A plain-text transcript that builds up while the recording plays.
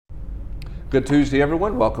Good Tuesday,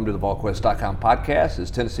 everyone. Welcome to the Volquest.com podcast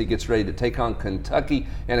as Tennessee gets ready to take on Kentucky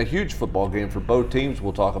in a huge football game for both teams.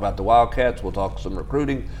 We'll talk about the Wildcats. We'll talk some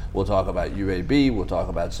recruiting. We'll talk about UAB. We'll talk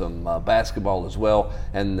about some basketball as well.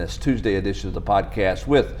 And this Tuesday edition of the podcast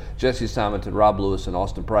with Jesse Simonton, Rob Lewis, and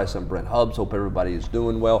Austin Price. I'm Brent Hubbs. Hope everybody is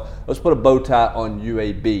doing well. Let's put a bow tie on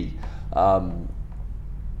UAB.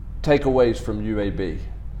 Takeaways from UAB.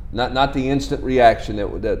 Not the instant reaction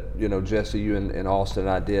that Jesse, you and Austin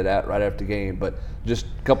and I did right after the game, but just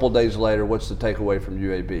a couple of days later, what's the takeaway from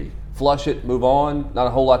UAB? Flush it, move on, not a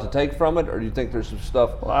whole lot to take from it, or do you think there's some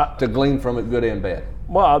stuff to glean from it, good and bad?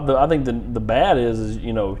 Well, I think the bad is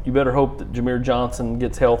you better hope that Jameer Johnson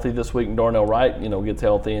gets healthy this week and Darnell Wright gets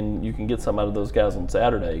healthy, and you can get some out of those guys on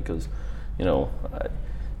Saturday because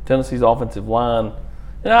Tennessee's offensive line.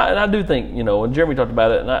 And I do think, and Jeremy talked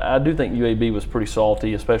about it, and I do think UAB was pretty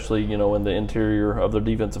salty, especially, in the interior of their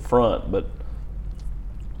defensive front. But,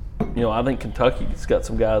 I think Kentucky's got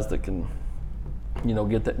some guys that can,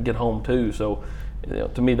 get home too. So,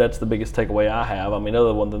 to me, that's the biggest takeaway I have. I mean,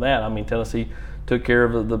 other than that, Tennessee took care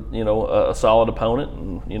of a solid opponent.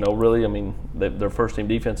 And, really, their first-team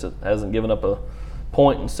defense hasn't given up a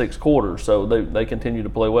point in 6 quarters. So they continue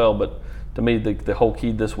to play well. But to me, the whole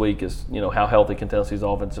key this week is, how healthy can Tennessee's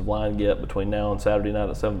offensive line get between now and Saturday night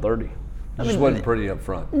at 7:30. It just wasn't pretty up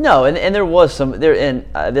front. No, and there was some there, and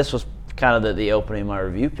this was kind of the opening of my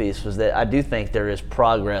review piece, was that I do think there is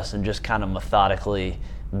progress in just kind of methodically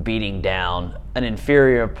beating down an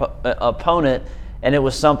inferior opponent, and it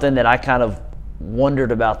was something that I kind of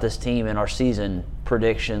wondered about this team in our season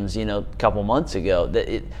predictions, a couple months ago.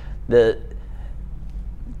 That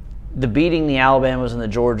the beating the Alabamas and the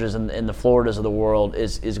Georgias and the Floridas of the world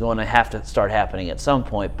is going to have to start happening at some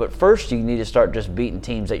point. But first you need to start just beating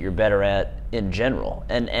teams that you're better at in general.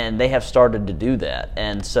 And they have started to do that.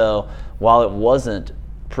 And so while it wasn't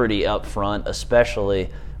pretty up front, especially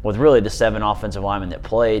with really the 7 offensive linemen that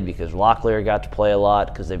played, because Locklear got to play a lot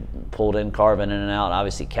because they pulled in Carvin in and out.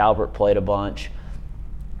 Obviously Calvert played a bunch.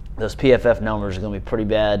 Those PFF numbers are going to be pretty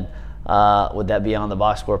bad. Would that be on the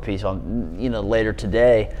box score piece on later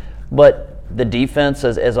today? But the defense,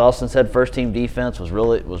 as Austin said, first-team defense was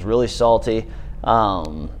really salty.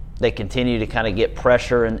 They continue to kind of get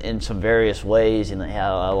pressure in some various ways, and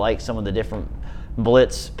I like some of the different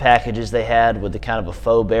blitz packages they had with the kind of a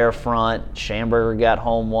faux bear front. Schamberger got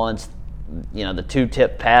home once. The 2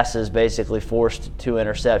 tip passes basically forced 2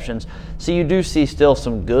 interceptions. So you do see still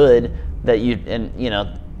some good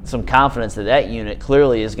some confidence that unit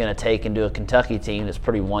clearly is going to take into a Kentucky team that's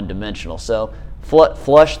pretty one-dimensional. So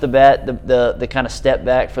flush the bat, the kind of step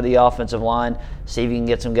back for the offensive line, see if you can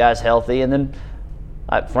get some guys healthy, and then,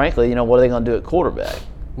 frankly, what are they going to do at quarterback?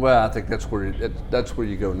 Well, I think that's where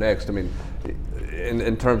you go next.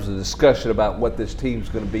 In terms of discussion about what this team's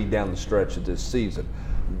going to be down the stretch of this season,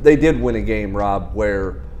 they did win a game, Rob,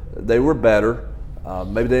 where they were better.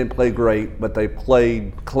 Maybe they didn't play great, but they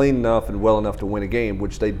played clean enough and well enough to win a game,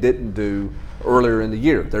 which they didn't do earlier in the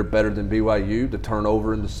year. They're better than BYU. The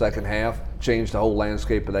turnover in the second half changed the whole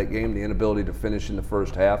landscape of that game, the inability to finish in the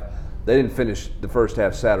first half. They didn't finish the first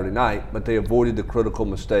half Saturday night, but they avoided the critical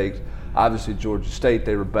mistakes. Obviously, Georgia State,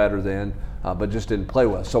 they were better then, but just didn't play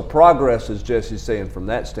well. So progress, as Jesse's saying, from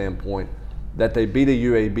that standpoint, that they beat a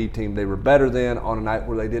UAB team they were better than on a night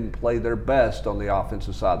where they didn't play their best on the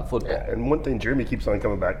offensive side of the football. Yeah, and one thing Jeremy keeps on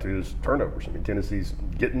coming back to is turnovers. Tennessee's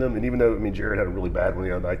getting them, and even though Jared had a really bad one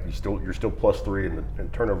the other night, you're still +3 in the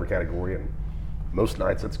turnover category, and most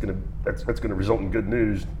nights that's going to result in good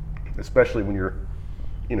news, especially when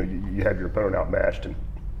you have your opponent outmatched. And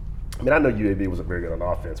I know UAB wasn't very good on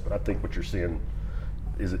offense, but I think what you're seeing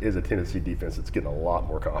is a Tennessee defense that's getting a lot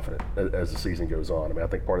more confident as the season goes on. I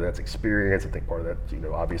think part of that's experience. I think part of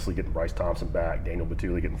that, obviously getting Bryce Thompson back, Daniel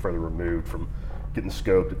Batuli getting further removed from getting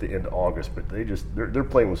scoped at the end of August. But they're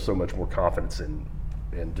playing with so much more confidence and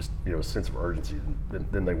just a sense of urgency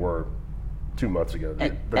than they were 2 months ago.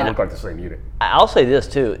 They look like the same unit. I'll say this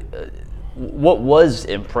too. What was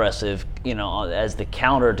impressive, as the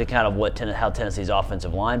counter to kind of how Tennessee's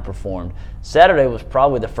offensive line performed, Saturday was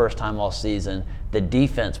probably the first time all season the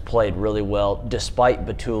defense played really well, despite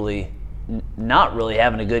Batuli not really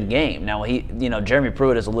having a good game. Now, Jeremy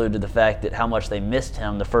Pruitt has alluded to the fact that how much they missed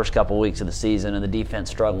him the first couple weeks of the season and the defense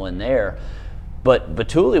struggling there. But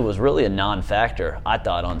Batuli was really a non-factor, I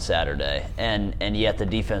thought, on Saturday, and yet the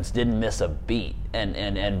defense didn't miss a beat. And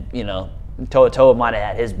Toa might have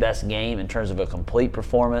had his best game in terms of a complete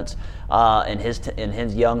performance in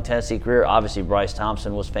his young Tennessee career. Obviously, Bryce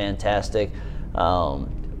Thompson was fantastic.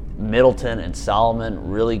 Middleton and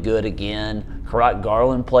Solomon really good again. Karat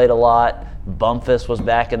Garland played a lot. Bumphus was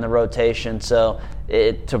back in the rotation. So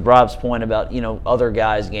to Rob's point about, other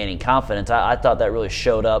guys gaining confidence, I thought that really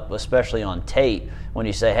showed up, especially on tape, when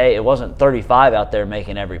you say, hey, it wasn't 35 out there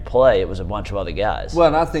making every play, it was a bunch of other guys. Well,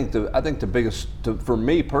 and I think the biggest, for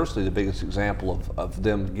me personally, the biggest example of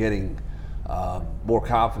them getting more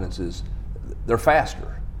confidence is they're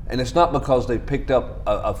faster. And it's not because they picked up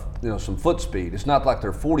some foot speed. It's not like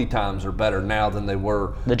their 40 times are better now than they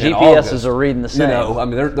were the in GPSs August. are reading the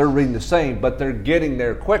same. They're reading the same, but they're getting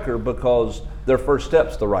there quicker because their first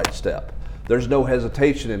step's the right step. There's no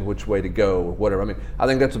hesitation in which way to go or whatever. I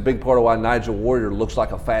think that's a big part of why Nigel Warrior looks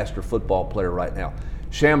like a faster football player right now.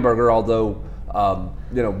 Schamberger, although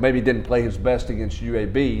maybe didn't play his best against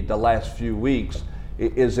UAB the last few weeks,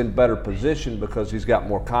 is in better position because he's got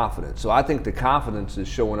more confidence. So I think the confidence is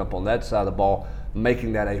showing up on that side of the ball,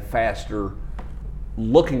 making that a faster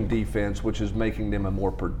looking defense, which is making them a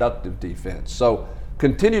more productive defense. So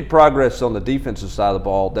continued progress on the defensive side of the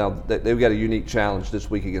ball. Now they've got a unique challenge this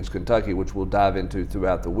week against Kentucky, which we'll dive into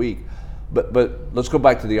throughout the week. But let's go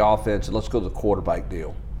back to the offense and let's go to the quarterback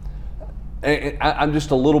deal. And I'm just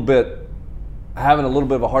having a little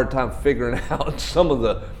bit of a hard time figuring out some of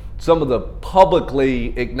the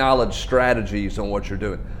publicly acknowledged strategies on what you're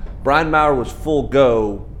doing. Brian Maurer was full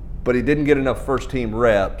go, but he didn't get enough first-team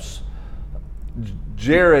reps.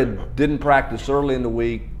 Jared didn't practice early in the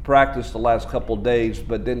week, practiced the last couple of days,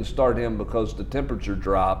 but didn't start him because the temperature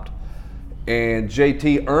dropped. And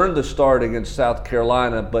JT earned the start against South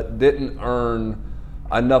Carolina, but didn't earn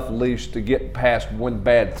enough leash to get past one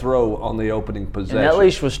bad throw on the opening possession. And that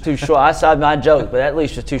leash was too short. I saw my joke, but that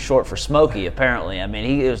leash was too short for Smokey, apparently.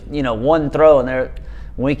 He was, one throw, and there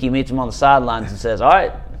Winky meets him on the sidelines and says, all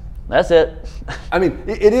right, that's it.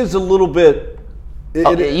 It is a little bit.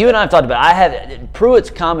 You and I have talked about it. Pruitt's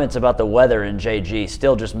comments about the weather in JG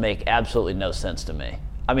still just make absolutely no sense to me.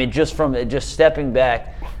 Just stepping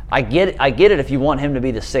back, I get it if you want him to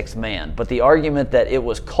be the sixth man, but the argument that it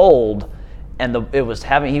was cold and he was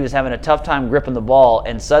having a tough time gripping the ball,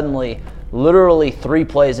 and suddenly, literally 3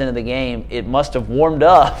 plays into the game, it must have warmed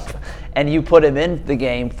up, and you put him in the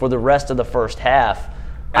game for the rest of the first half.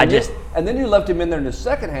 And then you left him in there in the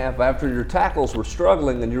second half after your tackles were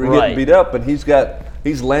struggling and you were getting beat up, and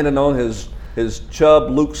he's landing on his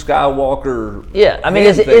Chubb, Luke Skywalker. Yeah,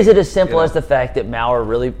 is it as simple as the fact that Maurer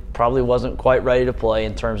really probably wasn't quite ready to play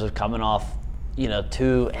in terms of coming off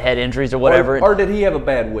 2 head injuries or whatever? Or did he have a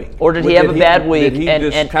bad week? Did he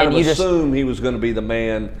just assume he was going to be the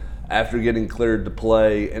man after getting cleared to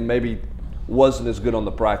play and maybe wasn't as good on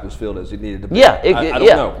the practice field as he needed to be? Yeah, I don't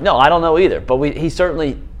know. No, I don't know either. But he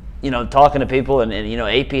certainly, talking to people, and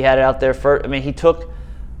AP had it out there first.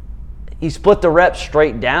 He split the reps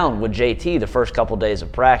straight down with JT the first couple days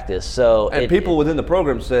of practice. And people within the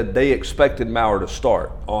program said they expected Maurer to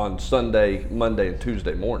start on Sunday, Monday, and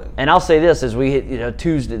Tuesday morning. And I'll say this: as we hit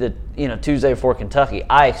Tuesday before Kentucky,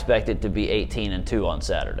 I expect it to be 18-2 on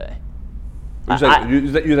Saturday. You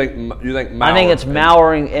think Maurer? I think it's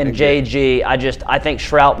Maurer and JG. I think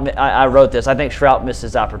Shrout. I wrote this. I think Shrout missed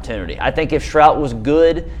his opportunity. I think if Shrout was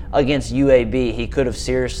good against UAB, he could have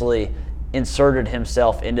seriously inserted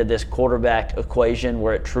himself into this quarterback equation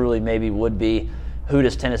where it truly maybe would be who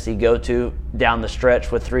does Tennessee go to down the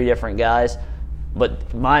stretch with 3 different guys.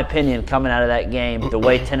 But my opinion coming out of that game, the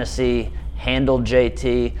way Tennessee handled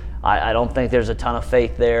JT, I don't think there's a ton of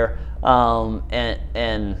faith there.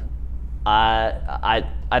 And I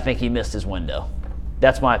think he missed his window.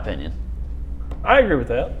 That's my opinion. I agree with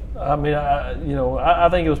that. I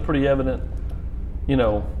think it was pretty evident.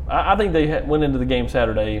 I think they went into the game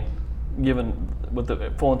Saturday with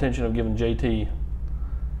the full intention of giving JT,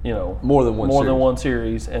 more than one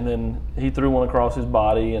series, and then he threw one across his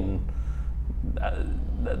body, and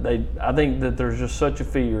I think that there's just such a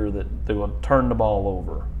fear that they will turn the ball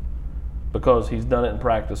over because he's done it in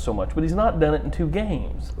practice so much, but he's not done it in 2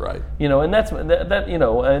 games, right? And that's and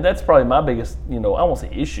that's probably my biggest, I won't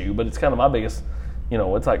say issue, but it's kind of my biggest.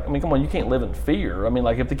 It's like, come on, you can't live in fear.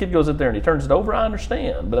 If the kid goes up there and he turns it over, I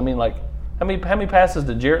understand, but how many passes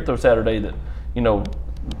did Jarrett throw Saturday that,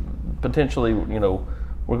 potentially,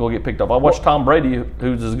 we're going to get picked up? I watched Tom Brady,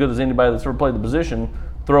 who's as good as anybody that's ever played the position,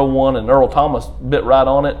 throw one, and Earl Thomas bit right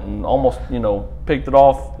on it and almost, picked it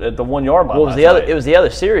off at the 1 yard line. Well, it was the other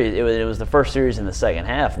series. It was the first series in the second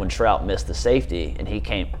half when Shrout missed the safety, and he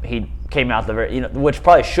came out the very, which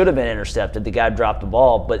probably should have been intercepted. The guy dropped the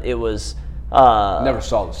ball, but it was never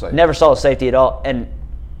saw the safety. Never saw the safety at all, and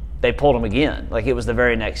they pulled him again. Like it was the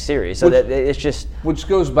very next series. So it's just, which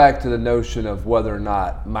goes back to the notion of whether or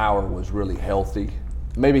not Maurer was really healthy.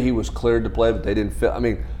 Maybe he was cleared to play, but they didn't feel.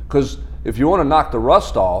 Because if you want to knock the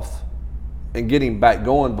rust off and get him back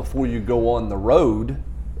going before you go on the road,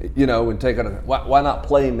 and taking why not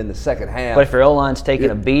play him in the second half? But if your O-line's taking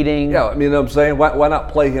a beating. Yeah, I mean, you know what I'm saying? Why not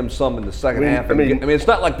play him some in the second half? I mean, it's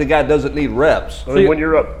not like the guy doesn't need reps. I mean, when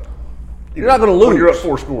you're up, you're not going to lose. When you're up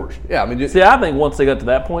 4 scores. Yeah, I mean, see, I think once they got to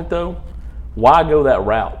that point, though, why go that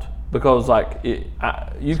route? Because,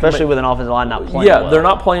 especially with an offensive line not playing well. They're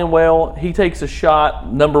not playing well. He takes a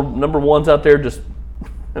shot. Number one's out there just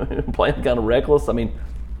playing kind of reckless. I mean,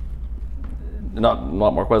 not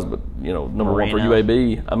Marquez, but number one for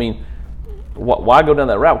UAB. I mean, why go down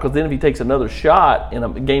that route? Because then if he takes another shot in a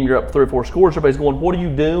game you're up 3 or 4 scores, everybody's going, "What are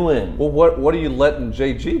you doing?" Well, what are you letting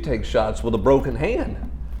JG take shots with a broken hand?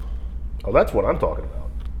 Oh, that's what I'm talking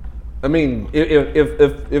about. I mean,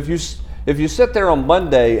 if you sit there on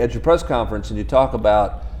Monday at your press conference and you talk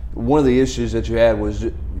about one of the issues that you had was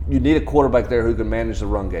you need a quarterback there who can manage the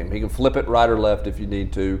run game. He can flip it right or left if you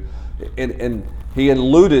need to, and he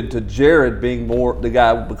alluded to Jared being more the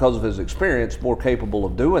guy because of his experience more capable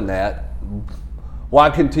of doing that.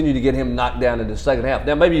 Why continue to get him knocked down in the second half?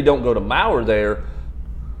 Now maybe you don't go to Maurer there,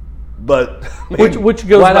 but I mean, which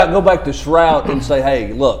goes why not go back to Shroud and say,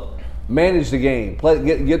 hey, look, manage the game,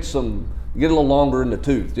 get a little longer in the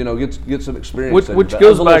tooth, get some experience. Which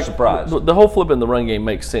goes back. The whole flip in the run game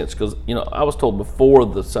makes sense because I was told before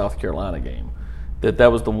the South Carolina game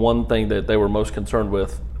that was the one thing that they were most concerned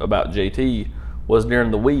with about JT was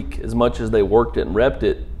during the week. As much as they worked it and repped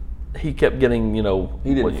it, he kept getting he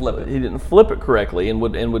didn't flip it. He didn't flip it correctly and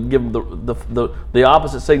would give the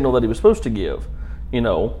opposite signal that he was supposed to give,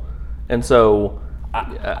 and so.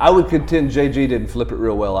 I would contend JG didn't flip it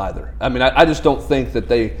real well either. I mean, I just don't think that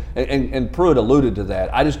they and Pruitt alluded to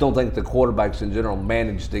that. I just don't think the quarterbacks in general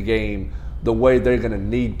manage the game the way they're going to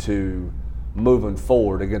need to moving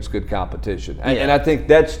forward against good competition. And I think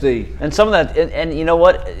that's and some of that. And you know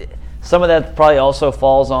what? Some of that probably also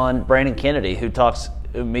falls on Brandon Kennedy, who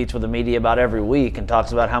meets with the media about every week and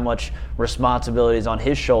talks about how much responsibility is on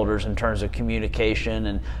his shoulders in terms of communication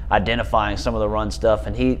and identifying some of the run stuff.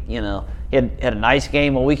 And he had a nice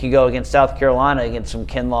game a week ago against South Carolina against some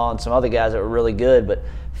Kinlaw and some other guys that were really good, but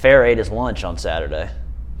Fair ate his lunch on Saturday.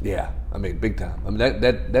 Yeah, I mean, big time. I mean,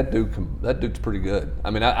 that dude's pretty good.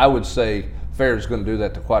 I mean, I would say Fair is going to do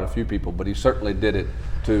that to quite a few people, but he certainly did it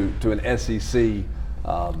to an SEC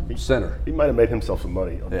center. He might have made himself some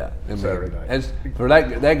money on Saturday night. For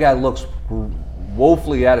that guy looks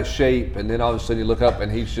woefully out of shape, and then all of a sudden you look up and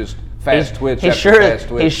he's just fast twitch. He's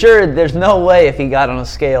sure there's no way if he got on a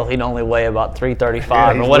scale he'd only weigh about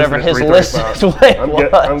 335 or whatever his listed weight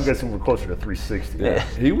was. I'm guessing we're closer to 360. Yeah.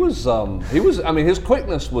 He was. I mean, his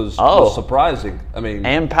quickness was surprising. I mean,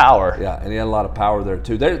 and power. Yeah, and he had a lot of power there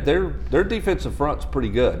too. Their defensive front's pretty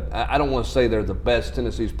good. I don't want to say they're the best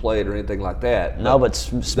Tennessee's played or anything like that. No, but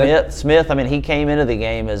Smith. I mean, he came into the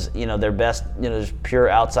game as their best, just pure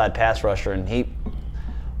outside pass rusher, and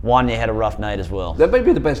Wanya had a rough night as well. That may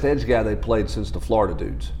be the best edge guy they played since the Florida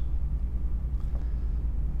dudes.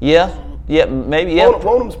 Yeah, maybe. Yeah,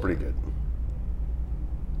 Wonham's pretty good.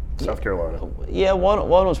 South Carolina. Yeah,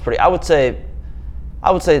 Wonham's pretty. I would say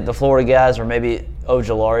the Florida guys or maybe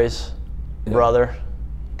Ojolari's brother,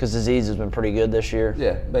 because Aziz has been pretty good this year.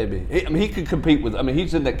 Yeah, maybe. He could compete with. I mean,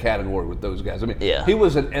 he's in that category with those guys. I mean, he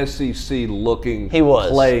was an SEC looking. He was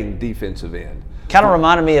playing defensive end. Kind of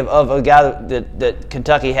reminded me of a guy that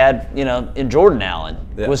Kentucky had, in Jordan Allen.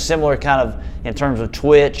 Yeah. Was similar kind of in terms of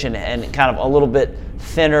twitch and kind of a little bit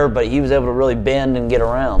thinner, but he was able to really bend and get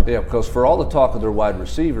around. Yeah, because for all the talk of their wide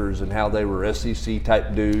receivers and how they were SEC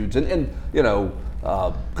type dudes, and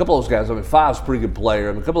a couple of those guys. I mean, Five's a pretty good player.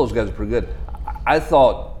 I mean, a couple of those guys are pretty good. I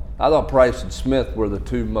thought Price and Smith were the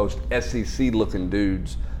two most SEC looking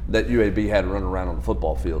dudes that UAB had running around on the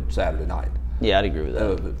football field Saturday night. Yeah, I'd agree with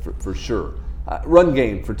that for sure. Run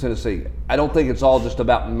game for Tennessee. I don't think it's all just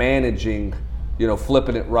about managing,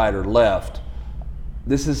 flipping it right or left.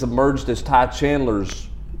 This has emerged as Ty Chandler's.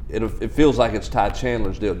 It feels like it's Ty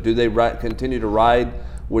Chandler's deal. Do they continue to ride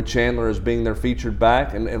with Chandler as being their featured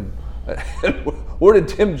back? And where did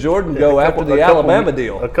Tim Jordan go after the Alabama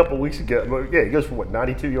deal? A couple weeks ago. Yeah, he goes for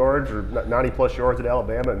 92 yards or 90 plus yards at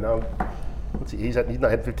Alabama, and now he's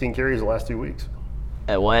not had 15 carries the last 2 weeks.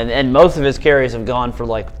 And most of his carries have gone for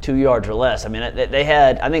like 2 yards or less. I mean, they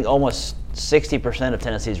had, I think, almost 60% of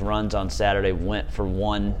Tennessee's runs on Saturday went for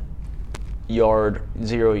 1 yard,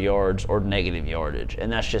 0 yards, or negative yardage,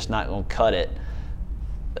 and that's just not going to cut it.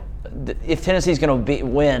 If Tennessee's going to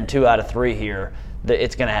win 2 out of 3 here,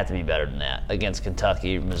 it's going to have to be better than that against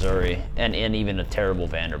Kentucky, Missouri, and even a terrible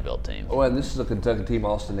Vanderbilt team. Oh, and this is a Kentucky team,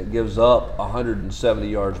 Austin, that gives up 170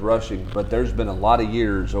 yards rushing, but there's been a lot of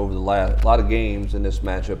years lot of games in this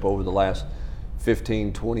matchup over the last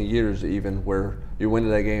 15, 20 years even, where you went to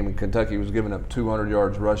that game and Kentucky was giving up 200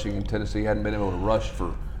 yards rushing and Tennessee hadn't been able to rush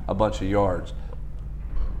for a bunch of yards.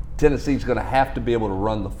 Tennessee's going to have to be able to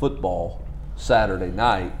run the football Saturday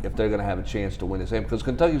night if they're going to have a chance to win this game, because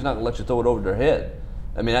Kentucky's not going to let you throw it over their head.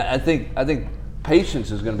 I mean, I think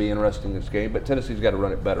patience is going to be interesting in this game, but Tennessee's got to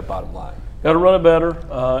run it better, bottom line. Got to run it better.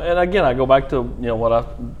 And again, I go back to what I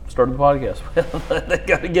started the podcast with. They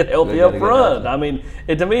got to get healthy up front. I mean,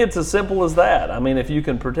 to me, it's as simple as that. I mean, if you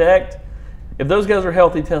can protect, if those guys are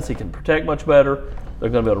healthy, Tennessee can protect much better. They're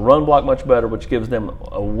going to be able to run block much better, which gives them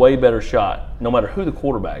a way better shot, no matter who the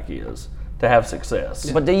quarterback is, to have success.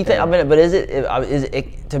 But do you think? I mean, but is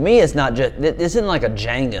it? To me, it's not just. It isn't like a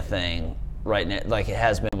Jenga thing right now, like it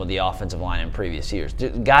has been with the offensive line in previous years.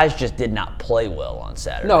 Guys just did not play well on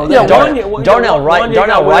Saturday. No, Darnell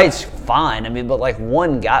Wright's fine. I mean, but like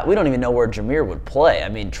one guy, we don't even know where Jameer would play. I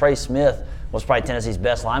mean, Trey Smith was probably Tennessee's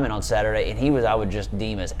best lineman on Saturday, and he was, I would just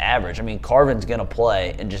deem as average. I mean, Carvin's going to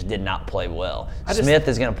play and just did not play well. Smith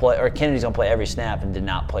is going to play, or Kennedy's going to play every snap and did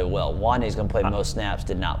not play well. Wanya's going to play most snaps,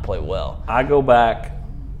 did not play well. I go back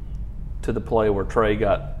to the play where Trey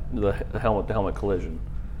got the helmet-to-helmet collision.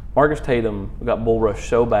 Marcus Tatum got bull rushed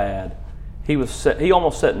so bad, he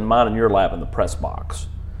almost sat in mine and your lap in the press box.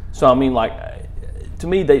 So I mean, like, to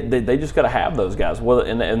me, they just got to have those guys. Whether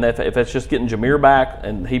and if it's just getting Jameer back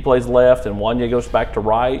and he plays left and Wanya goes back to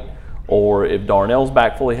right, or if Darnell's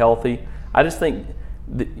back fully healthy, I just think,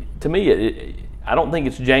 to me, I don't think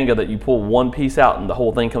it's Jenga that you pull one piece out and the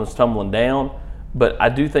whole thing comes tumbling down. But I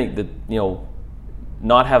do think that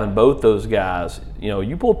not having both those guys,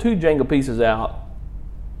 you pull two Jenga pieces out.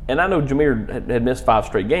 And I know Jameer had missed 5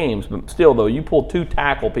 straight games, but still, though, you pull 2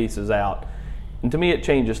 tackle pieces out, and to me, it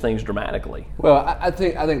changes things dramatically. Well, I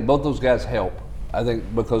think both those guys help. I think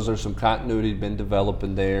because there's some continuity been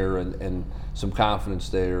developing there and some confidence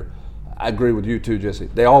there. I agree with you too, Jesse.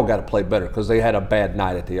 They all got to play better because they had a bad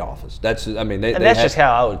night at the office. That's just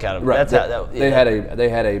how I would kind of. Right. That's they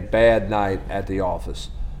had a bad night at the office.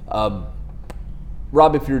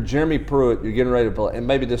 Rob, if you're Jeremy Pruitt, you're getting ready to play, and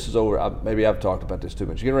maybe this is over. Maybe I've talked about this too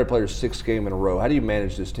much. You're getting ready to play your 6th game in a row. How do you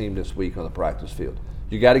manage this team this week on the practice field?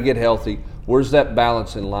 You got to get healthy. Where's that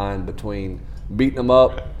balance in line between beating them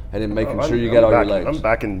up and then making sure you got all your legs? I'm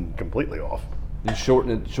backing completely off. You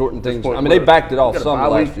shorten things. I mean, they backed it off some the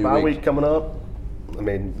last few weeks. Bye week coming up. I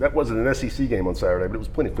mean, that wasn't an SEC game on Saturday, but it was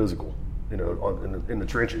plenty physical. In the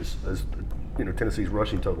trenches, as Tennessee's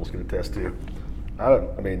rushing totals can attest to.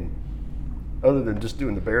 Other than just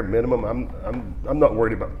doing the bare minimum, I'm not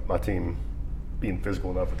worried about my team being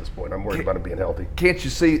physical enough at this point. I'm worried about them being healthy. Can't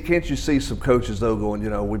you see some coaches though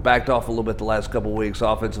going, we backed off a little bit the last couple of weeks.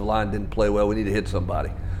 Offensive line didn't play well. We need to hit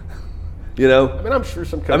somebody. I'm sure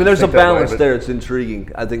some coaches. There's a balance there. It's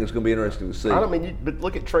intriguing. I think it's going to be interesting to see. But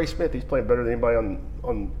look at Trey Smith. He's playing better than anybody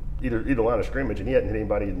on either line of scrimmage, and he hadn't hit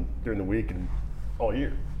anybody during the week and all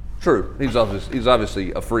year. True. He's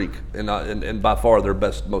obviously a freak and by far their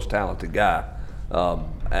best, most talented guy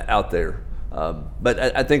out there.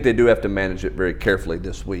 But I think they do have to manage it very carefully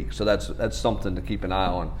this week. So that's something to keep an eye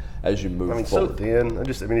on as you move forward. So thin.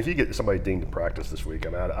 If you get somebody deemed to practice this week,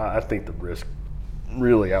 I think the risk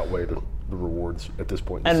really outweigh the rewards at this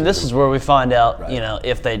point. And this is where we find out,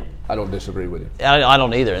 if they. I don't disagree with you. I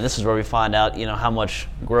don't either. And this is where we find out, how much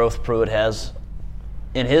growth Pruitt has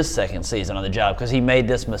in his 2nd season on the job, because he made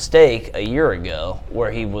this mistake a year ago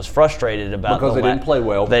where he was frustrated about because they didn't play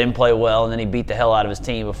well. They didn't play well, and then he beat the hell out of his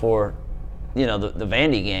team before, the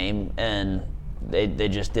Vandy game, and they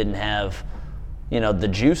just didn't have, the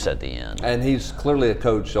juice at the end. And he's clearly a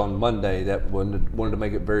coach on Monday that wanted to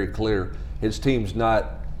make it very clear his team's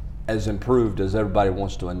not as improved as everybody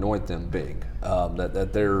wants to anoint them being. That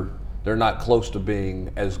they're not close to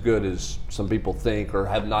being as good as some people think, or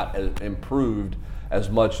have not improved as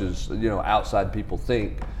much as outside people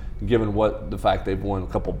think, given the fact they've won a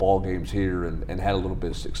couple ball games here and had a little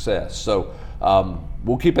bit of success. So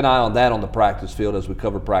we'll keep an eye on that on the practice field as we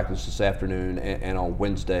cover practice this afternoon and on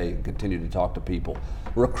Wednesday and continue to talk to people.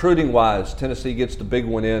 Recruiting-wise, Tennessee gets the big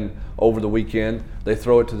one in over the weekend. They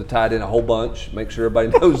throw it to the tight end a whole bunch, make sure everybody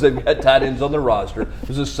knows they've got tight ends on their roster. It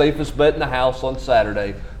was the safest bet in the house on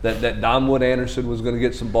Saturday that Donwood Anderson was going to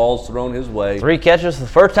get some balls thrown his way. 3 catches for the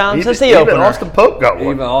first time since the opener. Even Austin Pope got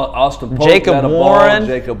one. Even Austin Pope Jacob got a Warren. ball.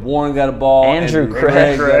 Jacob Warren got a ball. Andrew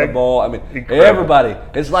Craig got a ball. Incredible. Everybody.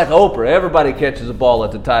 It's like Oprah. Everybody catches a ball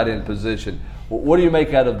at the tight end position. What do you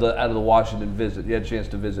make out of the Washington visit? You had a chance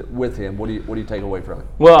to visit with him. What do you take away from it?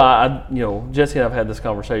 Well, Jesse and I've had this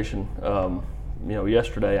conversation.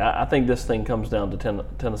 yesterday. I think this thing comes down to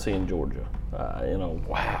Tennessee and Georgia.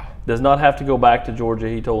 Wow. Does not have to go back to Georgia.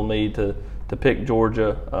 He told me to pick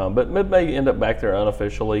Georgia, but may end up back there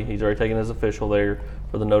unofficially. He's already taken his official there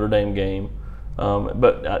for the Notre Dame game.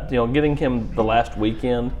 But getting him the last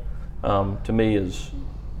weekend to me is,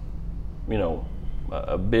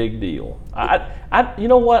 a big deal. You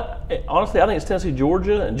know what? Honestly, I think it's Tennessee,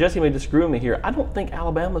 Georgia, and Jesse may disagree with me here. I don't think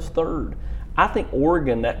Alabama's third. I think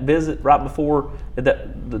Oregon, that visit right before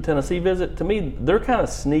the Tennessee visit, to me, they're kind of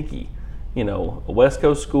sneaky. A West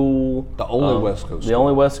Coast school. The only West Coast school. The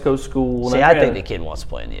only West Coast school. See, I think the kid wants to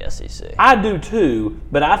play in the SEC. I do too,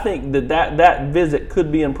 but I think that visit could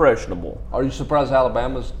be impressionable. Are you surprised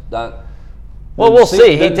Alabama's not? Well, we'll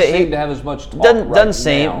see. He doesn't seem to have as much talk doesn't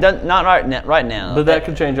seem not right now. But that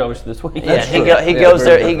could change obviously this week. Yeah, he goes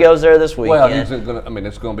there. He goes there this weekend. Well,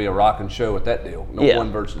 it's going to be a rocking show with that deal.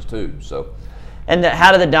 One versus two. So. And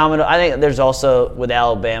how do the domino? I think there's also with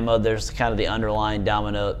Alabama. There's kind of the underlying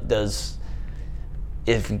domino.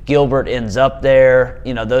 If Gilbert ends up there,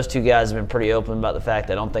 those two guys have been pretty open about the fact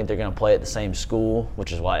they don't think they're going to play at the same school,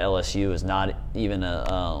 which is why LSU is not even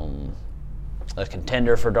a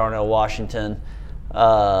contender for Darnell Washington.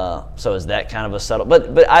 So is that kind of a subtle?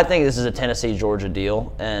 But I think this is a Tennessee-Georgia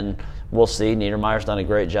deal, and we'll see. Niedermeyer's done a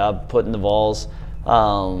great job putting the Vols,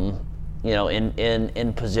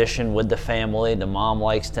 in position with the family. The mom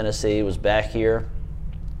likes Tennessee, was back here.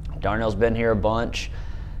 Darnell's been here a bunch.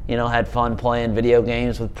 Had fun playing video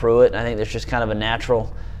games with Pruitt. I think there's just kind of a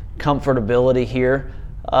natural comfortability here.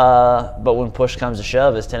 But when push comes to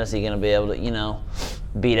shove, is Tennessee going to be able to,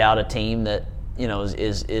 beat out a team that,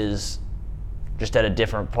 is just at a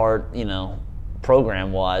different part,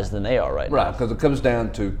 program-wise than they are right now? Right, because it comes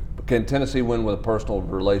down to, can Tennessee win with a personal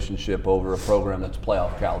relationship over a program that's a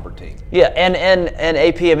playoff caliber team? Yeah, and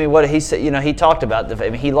AP, I mean, what he said, he talked about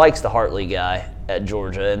he likes the Hartley guy at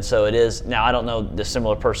Georgia, and so it is. Now, I don't know the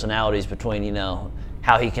similar personalities between,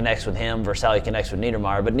 how he connects with him versus how he connects with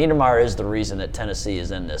Niedermeyer, but Niedermeyer is the reason that Tennessee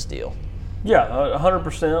is in this deal. Yeah,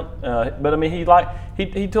 100%. But I mean,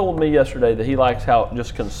 he told me yesterday that he likes how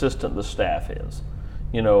just consistent the staff is.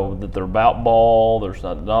 That they're about ball. There's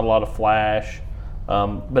not a lot of flash.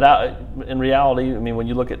 But in reality, I mean, when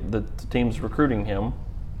you look at the teams recruiting him,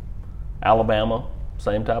 Alabama,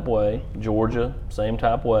 same type way. Georgia, same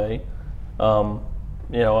type way. So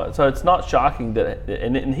it's not shocking that,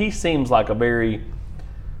 and he seems like a very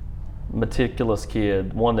meticulous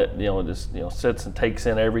kid, one that just sits and takes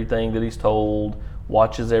in everything that he's told,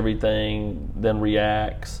 watches everything, then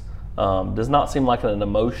reacts. Does not seem like an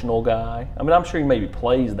emotional guy. I mean, I'm sure he maybe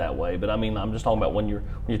plays that way, but I mean, I'm just talking about when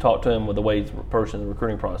you talk to him with the way he's approaching the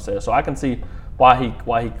recruiting process. So I can see why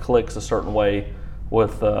he clicks a certain way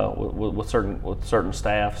with certain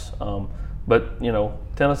staffs. But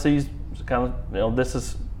Tennessee's kind of this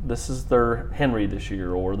is their Henry this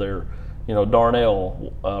year, or their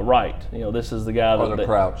Darnell Wright. This is the guy that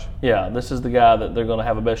Crouch. Yeah, this is the guy that they're going to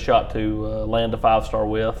have a best shot to land a 5-star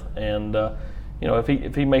with, and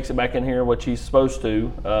if he makes it back in here, which he's supposed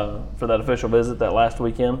to for that official visit that last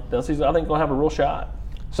weekend, Tennessee's I think going to have a real shot.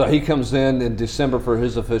 So he comes in December for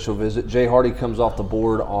his official visit. Jay Hardy comes off the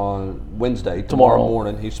board on Wednesday, tomorrow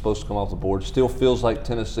morning. He's supposed to come off the board. Still feels like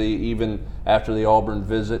Tennessee, even after the Auburn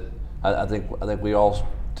visit. I think we all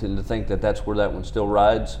tend to think that that's where that one still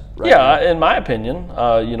rides. Right now. In my opinion,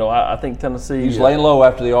 I think Tennessee. He's laying low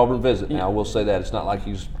after the Auburn visit. Now, I will say that it's not like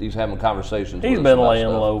he's having conversations. He's been laying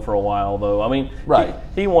low for a while, though. I mean, right?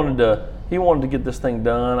 He wanted to get this thing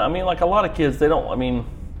done. I mean, like a lot of kids, they don't. I mean,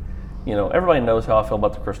 everybody knows how I feel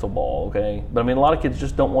about the crystal ball, okay? But I mean, a lot of kids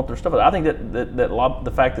just don't want their stuff. I think that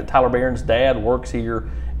the fact that Tyler Barron's dad works here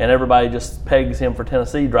and everybody just pegs him for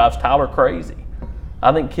Tennessee drives Tyler crazy.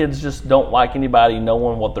 I think kids just don't like anybody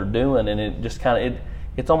knowing what they're doing, and it just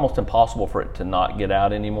it's almost impossible for it to not get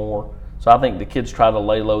out anymore. So I think the kids try to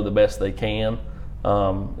lay low the best they can,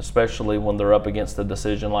 especially when they're up against a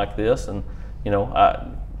decision like this. And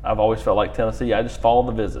I've always felt like Tennessee. I just follow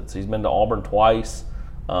the visits. He's been to Auburn twice.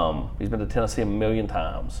 He's been to Tennessee a million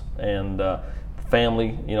times, and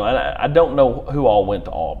family. I don't know who all went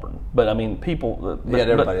to Auburn, but I mean, people.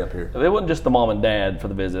 Everybody up here. It wasn't just the mom and dad for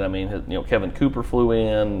the visit. I mean, Kevin Cooper flew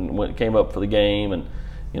in, came up for the game, and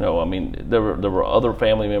I mean, there were other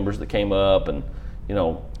family members that came up, and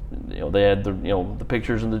they had the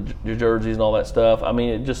pictures and the jerseys and all that stuff. I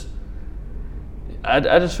mean, I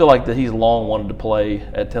just feel like that he's long wanted to play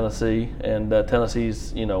at Tennessee, and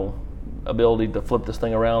Tennessee's ability to flip this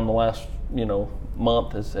thing around the last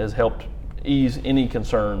month has helped ease any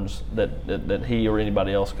concerns that he or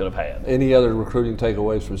anybody else could have had. Any other recruiting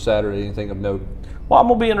takeaways from Saturday? Anything of note? Well, I'm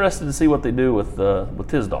gonna be interested to see what they do with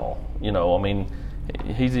Tisdall. I mean,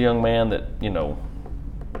 he's a young man that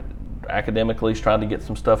academically is trying to get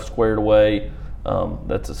some stuff squared away.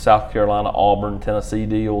 That's a South Carolina, Auburn, Tennessee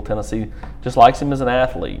deal. Tennessee just likes him as an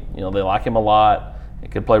athlete. They like him a lot. He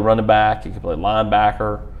could play running back. He could play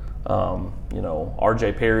linebacker.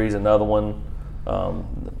 R.J. Perry's another one.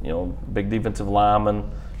 Big defensive lineman.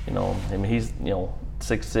 I mean, he's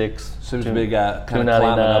 6'6". Seems to be a guy kind of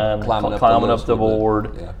 299, climbing up the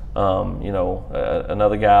board. Yeah.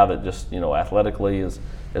 Another guy that just athletically is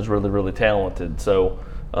really, really talented. So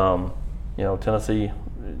Tennessee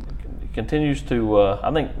continues to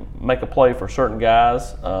I think make a play for certain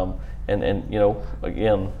guys. And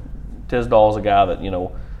again, Tisdall's a guy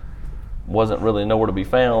that wasn't really nowhere to be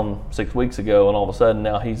found 6 weeks ago, and all of a sudden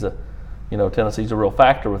now he's Tennessee's a real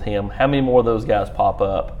factor with him. How many more of those guys pop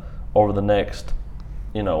up over the next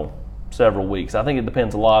several weeks? I think it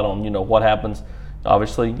depends a lot on what happens.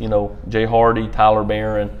 Obviously, Jay Hardy, Tyler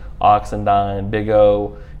Barron, Oxendine, Big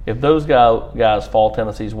O. If those guys fall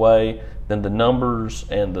Tennessee's way, then the numbers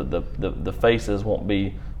and the faces won't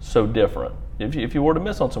be so different. If you were to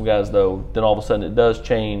miss on some guys, though, then all of a sudden it does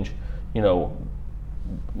change.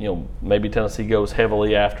 Maybe Tennessee goes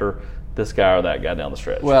heavily after this guy or that guy down the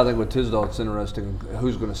stretch. Well, I think with Tisdall, it's interesting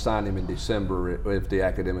who's going to sign him in December if the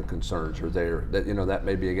academic concerns are there. That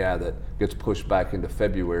may be a guy that gets pushed back into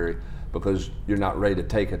February because you're not ready to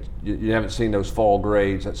take it. You haven't seen those fall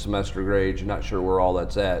grades, that semester grades. You're not sure where all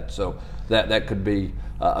that's at. So that could be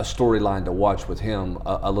a storyline to watch with him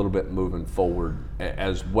a little bit moving forward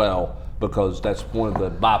as well, because that's one of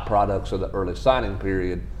the byproducts of the early signing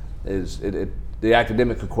period. The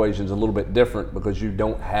academic equation is a little bit different because you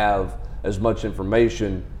don't have as much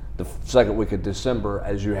information the second week of December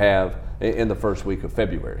as you have in the first week of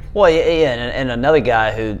February. Well, yeah, and another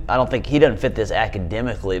guy who I don't think he doesn't fit this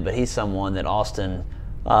academically, but he's someone that Austin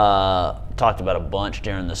talked about a bunch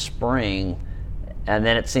during the spring, and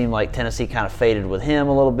then it seemed like Tennessee kind of faded with him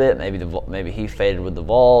a little bit. Maybe he faded with the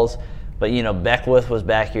Vols. But Beckwith was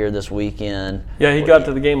back here this weekend. Yeah, he got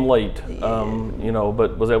to the game late,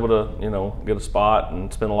 but was able to get a spot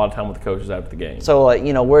and spend a lot of time with the coaches after the game. So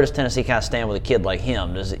where does Tennessee kind of stand with a kid like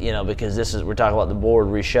him? Does it, because we're talking about the board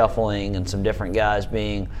reshuffling and some different guys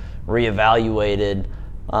being reevaluated.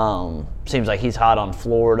 Seems like he's hot on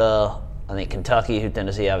Florida. I think Kentucky, who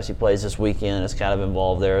Tennessee obviously plays this weekend, is kind of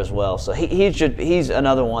involved there as well. So he's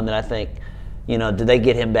another one that I think. Do they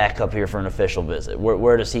get him back up here for an official visit?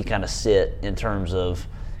 Where does he kind of sit in terms of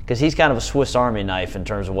 – because he's kind of a Swiss Army knife in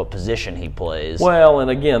terms of what position he plays. Well, and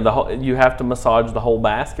again, you have to massage the whole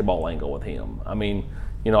basketball angle with him. I mean,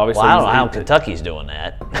 obviously – Well, I don't know how Kentucky's doing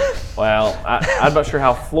that. Well, I'm not sure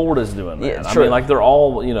how Florida's doing that. Yeah, I mean, like they're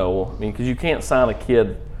all because you can't sign a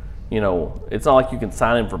kid it's not like you can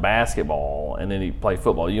sign him for basketball and then he play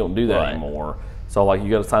football. You don't do that anymore. So, like, you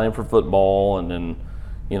got to sign him for football and then –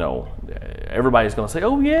 everybody's going to say,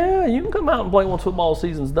 oh, yeah, you can come out and play once football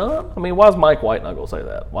season's done. I mean, why is Mike White not going to say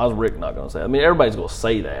that? Why is Rick not going to say that? I mean, everybody's going to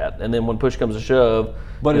say that. And then when push comes to shove,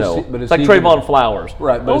 it's like Trayvon Flowers.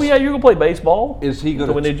 Right. Oh, yeah, you're going to play baseball. Is he going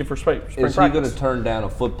so we need you for spring practice. Is he going to turn down a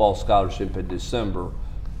football scholarship in December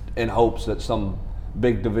in hopes that some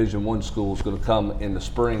big Division I school is going to come in the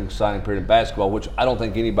spring signing period in basketball, which I don't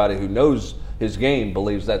think anybody who knows his game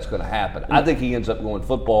believes that's going to happen. I think he ends up going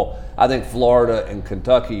football. I think Florida and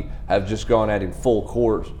Kentucky have just gone at him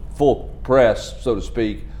full press, so to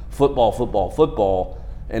speak, football,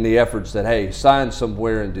 in the efforts that, hey, sign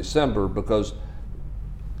somewhere in December because,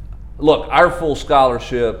 look, our full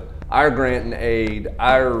scholarship, our grant and aid,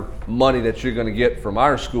 our money that you're going to get from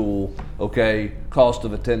our school, okay, cost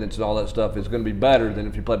of attendance and all that stuff is going to be better than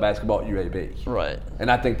if you play basketball at UAB. Right.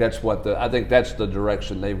 And I think that's the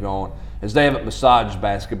direction they've gone. Is they haven't massaged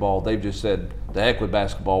basketball. They've just said, the heck with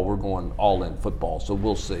basketball, we're going all in football. So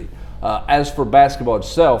we'll see. As for basketball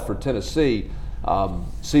itself, for Tennessee,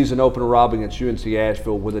 season opener Rob against UNC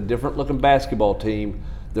Asheville with a different looking basketball team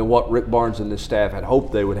than what Rick Barnes and his staff had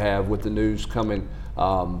hoped they would have, with the news coming,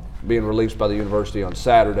 being released by the university on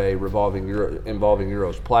Saturday involving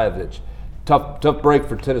Uros Plavich. Tough break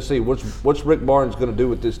for Tennessee. What's Rick Barnes going to do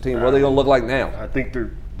with this team? What are they going to look like now? I think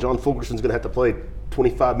John Fulkerson's going to have to play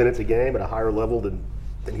 25 minutes a game at a higher level than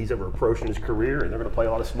he's ever approached in his career, and they're going to play a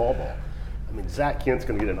lot of small ball. I mean, Zach Kent's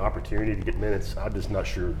going to get an opportunity to get minutes. I'm not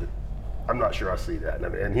sure I see that.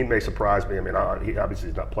 And he may surprise me. I mean, he obviously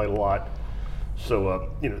has not played a lot,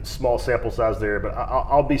 so small sample size there. But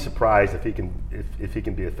I'll be surprised if he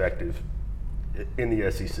can be effective in the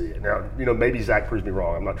SEC. Now, maybe Zach proves me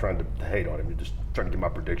wrong. I'm not trying to hate on him. I'm just trying to give my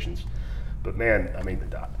predictions. But man, I mean,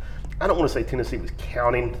 I don't want to say Tennessee was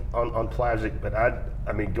counting on Plazic, but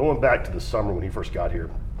I mean, going back to the summer when he first got here,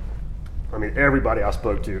 I mean, everybody I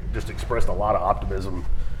spoke to just expressed a lot of optimism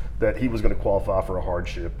that he was going to qualify for a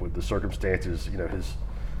hardship with the circumstances. You know,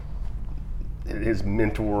 his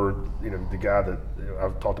mentor, you know, the guy that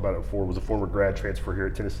I've talked about it before, was a former grad transfer here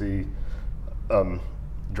at Tennessee.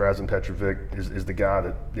 Drazen Petrovic is the guy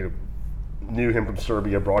that, you know, knew him from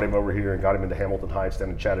Serbia, brought him over here and got him into Hamilton Heights down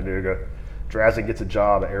in Chattanooga. Drazen gets a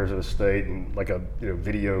job at Arizona State and like a, you know,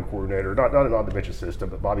 video coordinator, not an on-dimension system,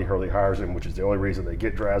 but Bobby Hurley hires him, which is the only reason they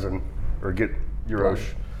get Drazen or get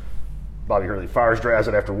Urosh. Bobby Hurley fires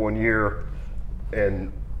Drazen after 1 year,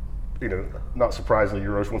 and, you know, not surprisingly,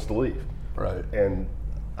 Urosh wants to leave. Right. And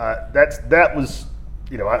that was,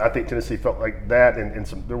 you know, I think Tennessee felt like that, and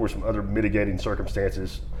there were some other mitigating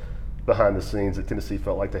circumstances behind the scenes that Tennessee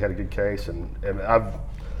felt like they had a good case. And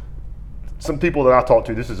some people that I talked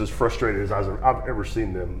to, this is as frustrated as I've ever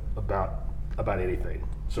seen them about anything.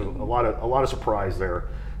 So a lot of surprise there.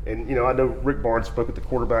 And, you know, I know Rick Barnes spoke at the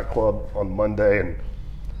quarterback club on Monday and,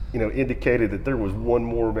 you know, indicated that there was one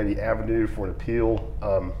more maybe avenue for an appeal.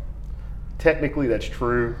 Technically that's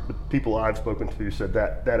true, but people I've spoken to said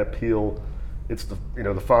that appeal, it's the, you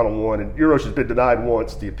know, the final one. And Urosh has been denied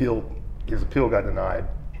once. His appeal got denied.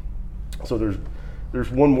 So there's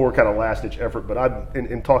one more kind of last-ditch effort. But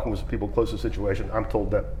in talking with some people close to the situation, I'm told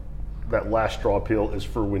that last straw appeal is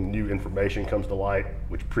for when new information comes to light,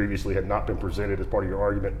 which previously had not been presented as part of your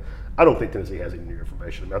argument. I don't think Tennessee has any new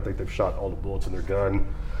information. I mean, I think they've shot all the bullets in their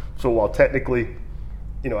gun. So while technically,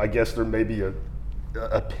 you know, I guess there may be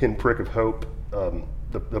a pinprick of hope,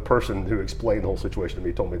 the person who explained the whole situation to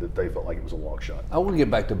me told me that they felt like it was a long shot. I want to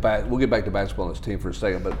get back to we'll get back to basketball and this team for a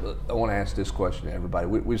second, but I want to ask this question to everybody.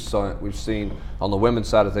 We've seen on the women's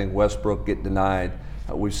side of things Westbrook get denied.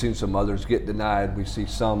 We've seen some others get denied. We see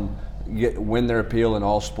some win their appeal in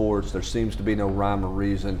all sports. There seems to be no rhyme or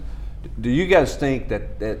reason. Do you guys think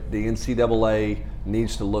that the NCAA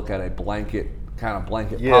needs to look at a blanket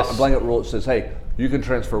Yes. a blanket rule that says, hey, you can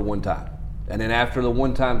transfer one time, and then after the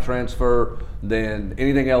one-time transfer, then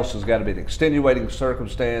anything else has got to be an extenuating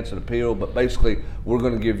circumstance, an appeal, but basically we're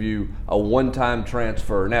going to give you a one-time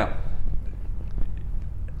transfer. Now,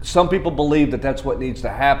 some people believe that that's what needs to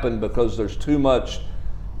happen because there's too much.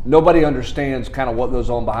 Nobody understands kind of what goes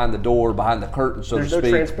on behind the door, behind the curtain, so There's to no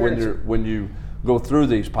speak, transparency. when you go through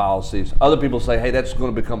these policies. Other people say, hey, that's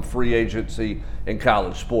going to become free agency in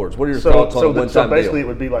college sports. What are your thoughts on a one-time so basically deal? it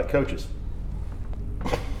would be like coaches.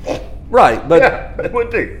 Right, but Yeah, it would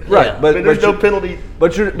be. right, Yeah. but I mean, there's no you're- penalty.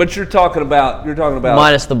 But you're talking about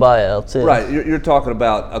Minus the buyouts. Yeah. right. You're talking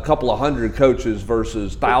about a couple of hundred coaches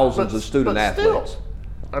versus thousands of student but still, athletes.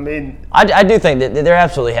 I mean, I do think that there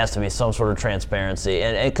absolutely has to be some sort of transparency,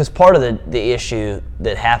 and because part of the issue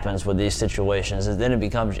that happens with these situations is then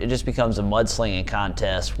it just becomes a mudslinging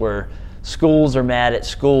contest where schools are mad at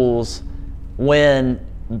schools when,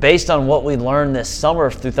 based on what we learned this summer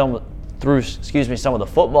through some of the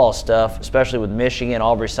football stuff, especially with Michigan,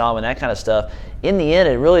 Aubrey Salmon, that kind of stuff. In the end,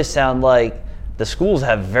 it really sounds like the schools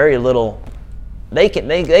have very little. They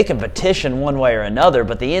can petition one way or another,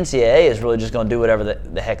 but the NCAA is really just going to do whatever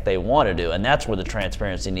the heck they want to do, and that's where the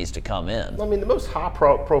transparency needs to come in. I mean, the most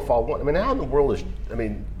high-profile one. I mean, how in the world is? I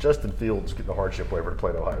mean, Justin Fields getting a hardship waiver to play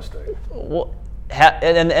at Ohio State. Well,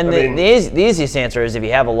 the easiest answer is if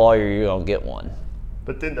you have a lawyer, you're going to get one.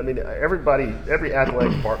 But then, I mean, every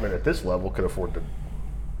athletic department at this level could afford to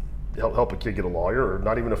help a kid get a lawyer, or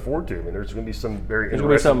not even afford to. I mean, there's going to be some very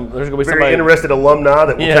interested alumni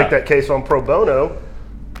that will take that case on pro bono.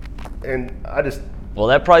 And Well,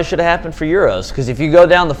 that probably should have happened for Euros, because if you go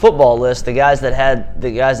down the football list, the guys that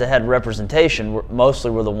had representation mostly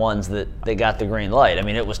were the ones that got the green light. I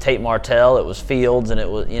mean, it was Tate Martell, it was Fields, and it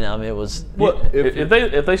was it was. Well,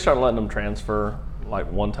 if they start letting them transfer like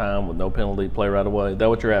one time with no penalty, play right away, that's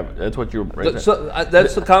what you're. So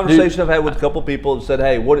that's the conversation I've had with a couple people and said,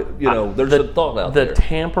 hey, there's a thought out there. The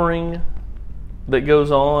tampering that goes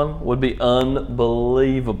on would be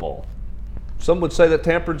unbelievable. Some would say that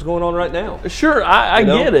tampering's going on right now. Sure, I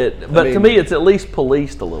get it, but to me, it's at least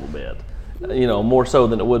policed a little bit. More so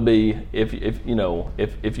than it would be if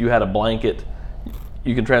you had a blanket,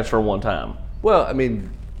 you can transfer one time. Well,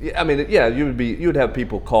 you would have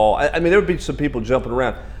people call. I mean, there would be some people jumping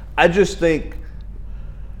around. I just think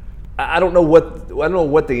I don't know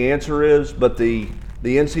what the answer is, but the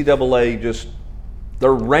NCAA just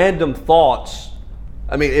their random thoughts.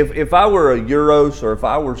 I mean, if I were a Euros or if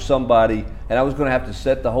I were somebody and I was going to have to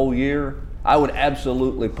set the whole year, I would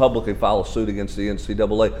absolutely publicly file a suit against the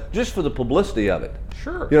NCAA just for the publicity of it.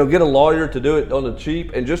 Sure. Get a lawyer to do it on the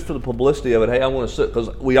cheap, and just for the publicity of it. Hey, I want to sue, because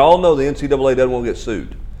we all know the NCAA doesn't want to get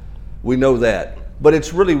sued. We know that. But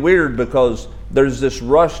it's really weird because there's this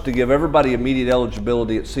rush to give everybody immediate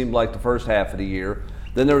eligibility, it seemed like the first half of the year.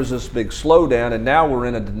 Then there was this big slowdown, and now we're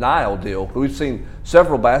in a denial deal. We've seen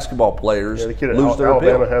several basketball players the kid at lose their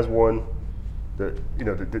Alabama appeal. has one that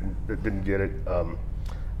that didn't get it.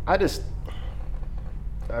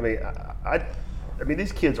 I mean,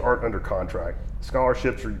 these kids aren't under contract.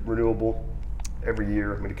 Scholarships are renewable every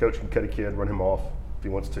year. I mean, the coach can cut a kid, run him off if he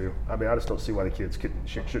wants to. I mean, I just don't see why the kids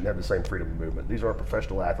shouldn't have the same freedom of movement. These aren't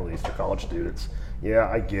professional athletes; they're college students. Yeah,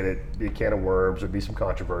 I get it. Be a can of worms. There'd be some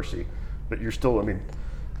controversy, but you're still. I mean,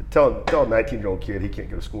 tell a 19-year-old kid he can't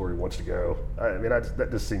go to school where he wants to go. I mean, that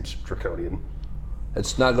just seems draconian.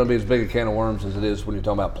 It's not going to be as big a can of worms as it is when you're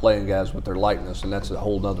talking about playing guys with their likeness, and that's a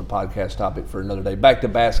whole other podcast topic for another day. Back to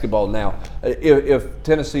basketball now. If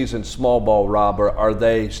Tennessee's in small ball, Rob, are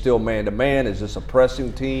they still man-to-man? Is this a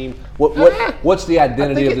pressing team? What's the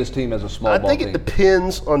identity of this team as a small ball team? I think it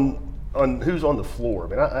depends on who's on the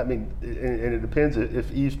floor. I mean, and it depends if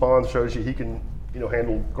Yves Pons shows you he can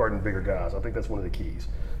handle guarding bigger guys. I think that's one of the keys.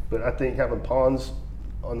 But I think having Pons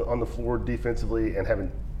on the floor defensively and having,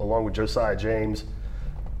 along with Josiah James,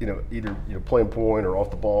 either playing point or off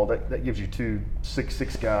the ball, that gives you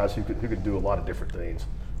 6'6" guys who could do a lot of different things.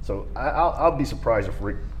 So I'll be surprised if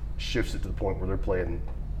Rick shifts it to the point where they're playing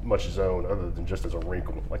much zone other than just as a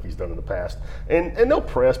wrinkle like he's done in the past. And they'll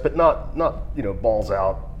press, but not balls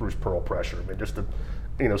out, Bruce Pearl pressure. I mean, just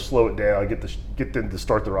to slow it down, get them to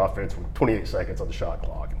start their offense with 28 seconds on the shot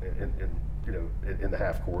clock in the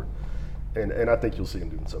half court. And I think you'll see him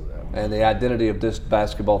doing some of that. And the identity of this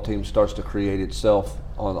basketball team starts to create itself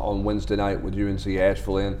on Wednesday night with UNC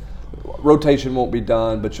Asheville in. Rotation won't be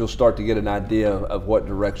done, but you'll start to get an idea of what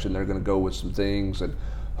direction they're going to go with some things and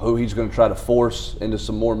who he's going to try to force into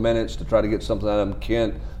some more minutes to try to get something out of him.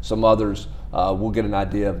 Kent, some others. We'll get an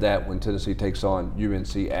idea of that when Tennessee takes on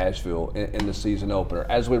UNC Asheville in the season opener.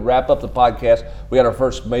 As we wrap up the podcast, we got our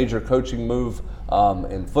first major coaching move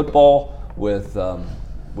in football with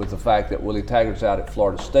the fact that Willie Taggart's out at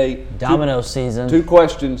Florida State. Domino season. Two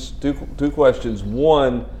questions.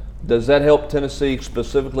 One, does that help Tennessee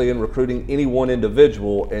specifically in recruiting any one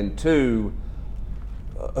individual? And two,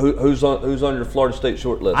 who's on your Florida State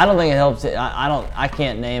short list? I don't think it helps. I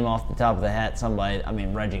can't name off the top of the hat somebody. I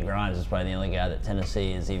mean, Reggie Grimes is probably the only guy that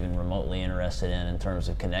Tennessee is even remotely interested in terms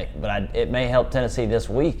of connect. But it may help Tennessee this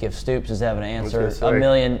week if Stoops is having to answer a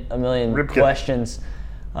million questions.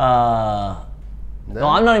 No,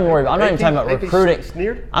 I'm not even worried. I'm not even talking about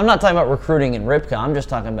recruiting. I'm not talking about recruiting in Ripka. I'm just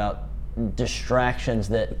talking about distractions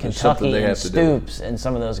that Kentucky and Stoops and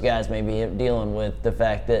some of those guys may be dealing with. The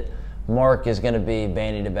fact that Mark is going to be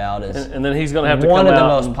bandied about as and then he's going to have to one come of the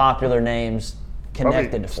out most popular names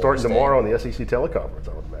connected to Florida starting State. Tomorrow on the SEC teleconference,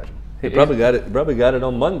 I would imagine. He probably got it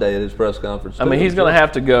on Monday at his press conference. I mean, he's going to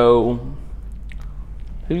have to go.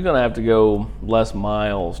 He's going to have to go less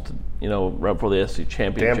miles to, right before the SEC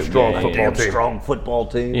championship. Strong football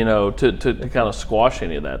team. To kind of squash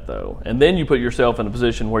any of that though, and then you put yourself in a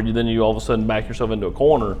position where you all of a sudden back yourself into a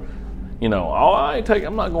corner. I'm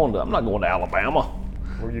not going to Alabama,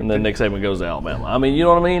 and then Nick Saban goes to Alabama. I mean, you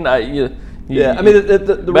know what I mean?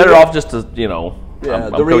 The better off just to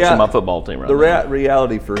I'm coaching my football team right now. The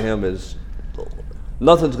reality for him is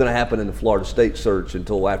nothing's going to happen in the Florida State search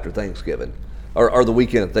until after Thanksgiving. Or the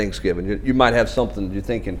weekend of Thanksgiving. You might have something you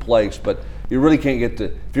think in place, but you really can't get to,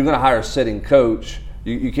 if you're going to hire a sitting coach,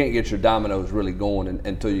 you can't get your dominoes really going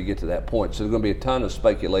until you get to that point. So there's going to be a ton of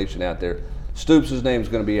speculation out there. Stoops' name is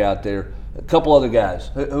going to be out there. A couple other guys.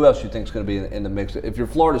 Who else you think is going to be in the mix? If you're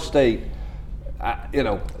Florida State,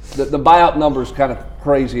 the buyout number is kind of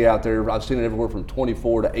crazy out there. I've seen it everywhere from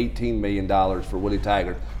 $24 to $18 million for Willie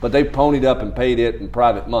Taggart. But they ponied up and paid it in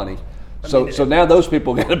private money. So now those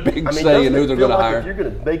people got a big say in who they're going to hire. If you're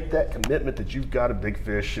going to make that commitment, that you've got a big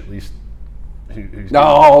fish at least. There's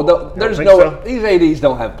no. So? These ADs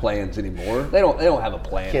don't have plans anymore. They don't have a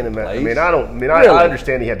plan. Can't in imagine. place. I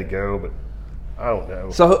understand he had to go, but I don't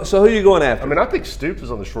know. So who are you going after? I mean, I think Stoops is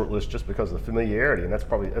on the short list just because of the familiarity, and that's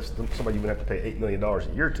somebody you would have to pay $8 million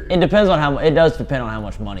a year to. It does depend on how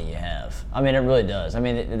much money you have. I mean, it really does. I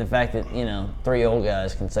mean, the fact that three old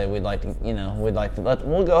guys can say we'll go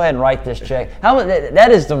ahead and write this check. That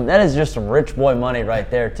is just some rich boy money right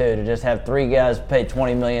there too. To just have three guys pay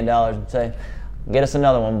 $20 million and say, Get us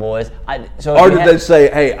another one, boys. Or did they say,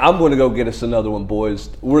 "Hey, I'm going to go get us another one, boys.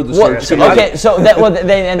 We're the search committee." Okay, so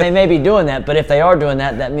they may be doing that, but if they are doing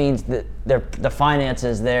that, that means that the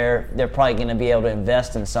finances there, they're probably going to be able to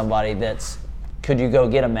invest in somebody that's. Could you go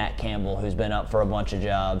get a Matt Campbell who's been up for a bunch of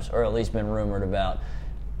jobs, or at least been rumored about?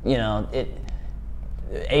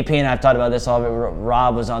 AP and I've talked about this all.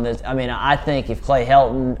 Rob was on this. I mean, I think if Clay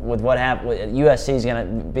Helton, with what happened, USC is going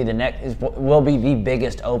to be will be the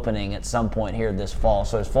biggest opening at some point here this fall.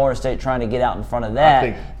 So is Florida State trying to get out in front of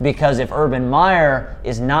that? Because if Urban Meyer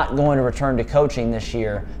is not going to return to coaching this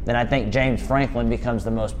year, then I think James Franklin becomes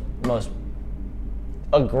the most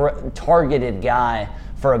targeted guy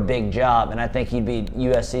for a big job, and I think he'd be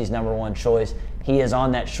USC's #1 choice. He is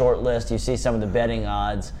on that short list. You see some of the betting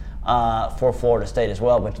odds for Florida State as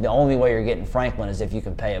well, but the only way you're getting Franklin is if you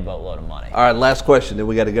can pay a boatload of money. All right, last question, then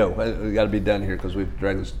we got to go. We got to be done here because I've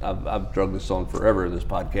dragged this on forever in this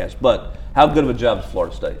podcast. But how good of a job is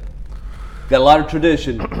Florida State? Got a lot of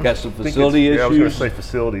tradition, got some facility issues. Yeah, I was going to say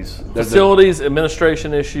facilities. Facilities,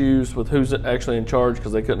 administration issues with who's actually in charge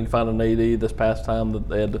because they couldn't find an AD this past time that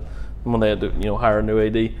they had to hire a new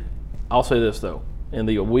AD. I'll say this though, in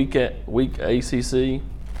the week ACC.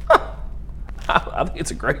 I think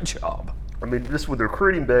it's a great job. I mean, just with the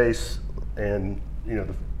recruiting base and,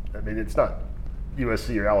 it's not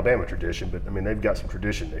USC or Alabama tradition, but, I mean, they've got some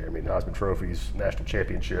tradition there. I mean, Heisman trophies, national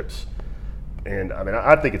championships. And, I mean,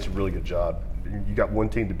 I think it's a really good job. You got one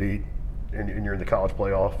team to beat, and you're in the college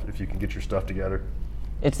playoff if you can get your stuff together.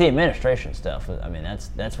 It's the administration stuff. I mean,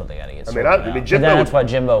 that's what they got to get sorted out. Jimbo, that's why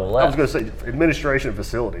Jimbo left. I was going to say administration and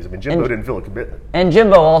facilities. I mean, Jimbo didn't feel a commitment. And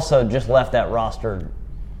Jimbo also just left that roster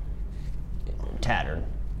tattered.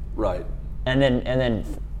 Right. And then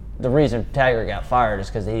the reason Taggart got fired is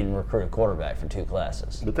because he didn't recruit a quarterback for 2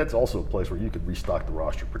 classes. But that's also a place where you could restock the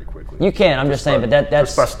roster pretty quickly. You can. I'm just saying, but that's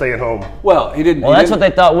just by staying home. Well, he didn't. Well, that's what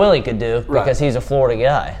they thought Willie could do because he's a Florida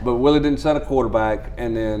guy. But Willie didn't sign a quarterback,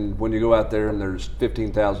 and then when you go out there and there's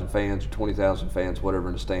 15,000 fans or 20,000 fans, whatever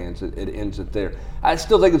in the stands, it ends it there. I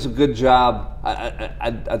still think it's a good job.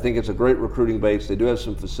 I think it's a great recruiting base. They do have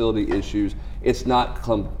some facility issues. It's not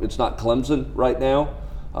Clemson right now,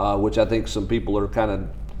 which I think some people are kind of.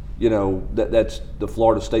 That's the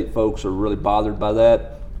Florida State folks are really bothered by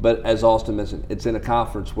that. But as Austin mentioned, it's in a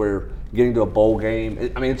conference where getting to a bowl game,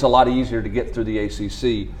 it's a lot easier to get through the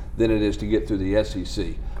ACC than it is to get through the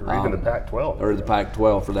SEC. Or even the Pac-12. Or the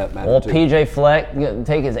Pac-12 for that matter. Well, PJ Fleck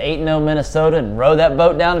take his 8-0 Minnesota and row that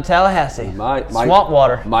boat down to Tallahassee. Swamp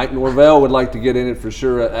water. Mike Norvell would like to get in it for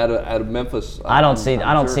sure out of Memphis. I don't see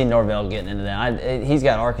Norvell getting into that. He's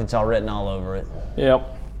got Arkansas written all over it.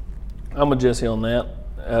 Yep. I'm with Jesse on that.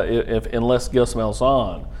 Unless Gus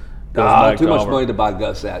Malzahn goes back too to much Auburn. money to buy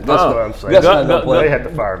Gus out. That's what I'm saying. They had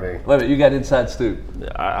to fire me. Wait a minute, you got inside scoop.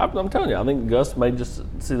 I'm telling you, I think Gus may just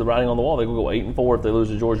see the writing on the wall. They could go 8-4 if they lose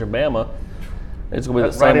to Georgia and Bama. It's going to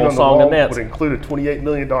be the same old song and dance. Would include a $28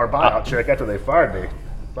 million buyout check after they fired me.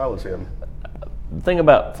 If I was him. The thing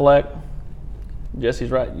about Fleck,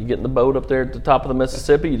 Jesse's right. You get in the boat up there at the top of the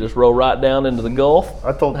Mississippi, you just roll right down into the Gulf,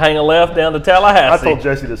 hang a left down to Tallahassee. I told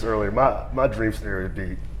Jesse this earlier. My dream scenario would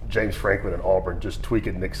be James Franklin and Auburn just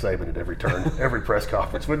tweaking Nick Saban at every turn, every press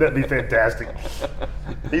conference. Wouldn't that be fantastic?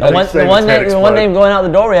 The one name going out the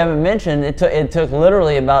door we haven't mentioned, it took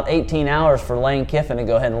literally about 18 hours for Lane Kiffin to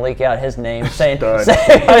go ahead and leak out his name, saying he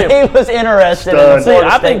was interested in the Florida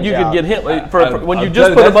I think State you job. could get him when you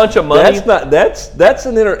just put a bunch of money. That's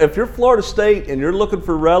if you're Florida State and you're looking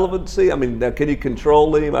for relevancy, now can you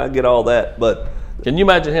control him? I get all that, but. Can you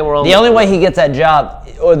imagine him? The only way he gets that job,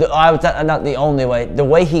 not the only way, the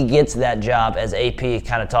way he gets that job, as AP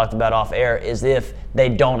kind of talked about off air, is if they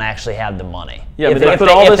don't actually have the money. Yeah, but they put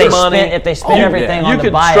all this money. If they spend everything on the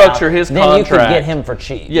buyout, you could structure his contract. Then you could get him for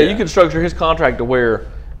cheap. Yeah, you could structure his contract to where,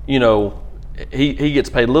 he gets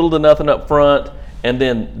paid little to nothing up front, and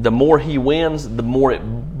then the more he wins, the more it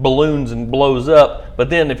balloons and blows up.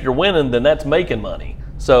 But then if you're winning, then that's making money.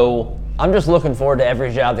 So I'm just looking forward to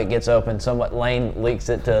every job that gets open. Lane leaks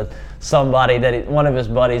it to somebody one of his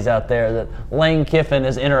buddies out there that Lane Kiffin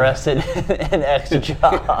is interested in X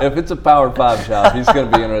job. If it's a Power 5 job, he's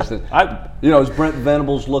going to be interested. Is Brent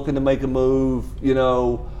Venables looking to make a move?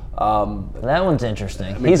 That one's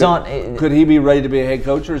interesting. Could he be ready to be a head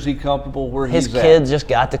coach, or is he comfortable where he's at? His kids just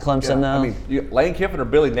got to Clemson now. Lane Kiffin or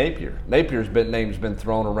Billy Napier. Napier's name's been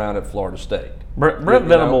thrown around at Florida State. Brent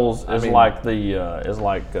Venables is like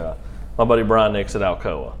my buddy Brian Nix at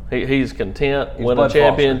Alcoa. He's content winning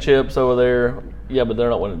championships over there. Yeah, but they're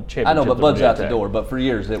not winning championships. I know, but Bud's out the door. But for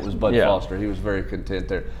years it was Bud Foster. He was very content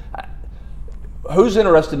there. who's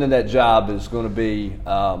interested in that job is going to be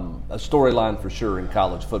a storyline for sure in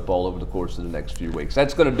college football over the course of the next few weeks.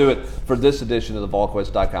 That's going to do it for this edition of the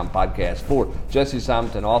Volquest.com podcast. For Jesse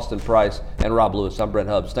Simonton, Austin Price, and Rob Lewis, I'm Brent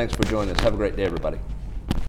Hubbs. Thanks for joining us. Have a great day, everybody.